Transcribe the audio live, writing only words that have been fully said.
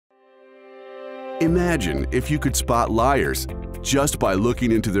Imagine if you could spot liars just by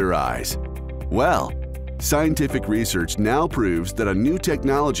looking into their eyes. Well, scientific research now proves that a new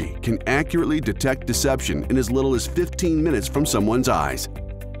technology can accurately detect deception in as little as 15 minutes from someone's eyes.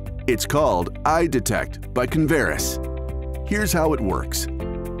 It's called EyeDetect by Converus. Here's how it works.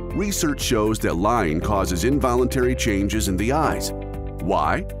 Research shows that lying causes involuntary changes in the eyes.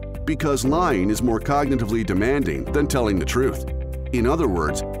 Why? Because lying is more cognitively demanding than telling the truth. In other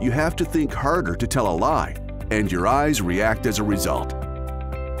words, you have to think harder to tell a lie, and your eyes react as a result.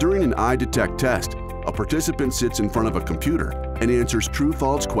 During an EyeDetect test, a participant sits in front of a computer and answers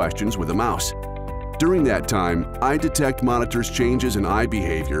true-false questions with a mouse. During that time, EyeDetect monitors changes in eye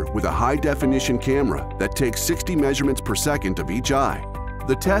behavior with a high-definition camera that takes 60 measurements per second of each eye.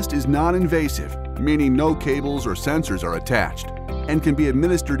 The test is non-invasive, meaning no cables or sensors are attached, and can be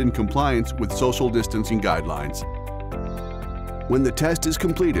administered in compliance with social distancing guidelines. When the test is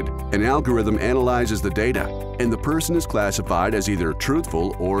completed, an algorithm analyzes the data, and the person is classified as either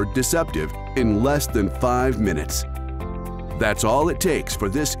truthful or deceptive in less than 5 minutes. That's all it takes for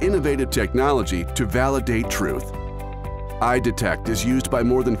this innovative technology to validate truth. EyeDetect is used by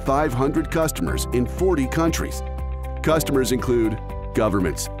more than 500 customers in 40 countries. Customers include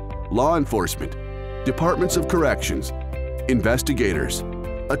governments, law enforcement, departments of corrections, investigators,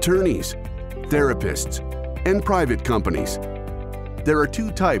 attorneys, therapists, and private companies. There are two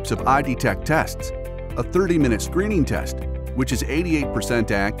types of EyeDetect tests: a 30-minute screening test, which is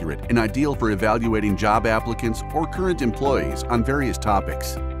 88% accurate and ideal for evaluating job applicants or current employees on various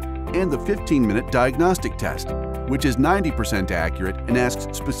topics, and the 15-minute diagnostic test, which is 90% accurate and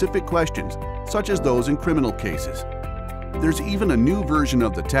asks specific questions, such as those in criminal cases. There's even a new version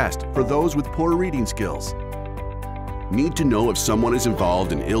of the test for those with poor reading skills. Need to know if someone is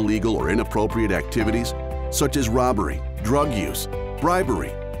involved in illegal or inappropriate activities, such as robbery, drug use,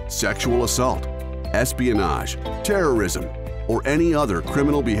 bribery, sexual assault, espionage, terrorism, or any other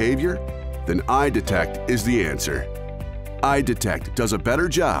criminal behavior? Then EyeDetect is the answer. EyeDetect does a better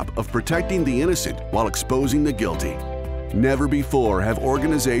job of protecting the innocent while exposing the guilty. Never before have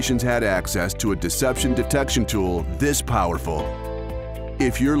organizations had access to a deception detection tool this powerful.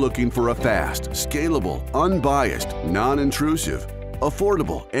 If you're looking for a fast, scalable, unbiased, non-intrusive,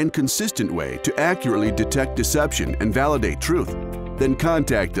 affordable, and consistent way to accurately detect deception and validate truth, then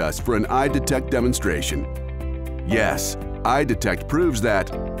contact us for an EyeDetect demonstration. Yes, EyeDetect proves that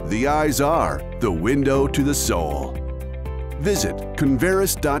the eyes are the window to the soul. Visit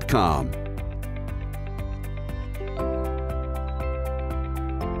Converus.com.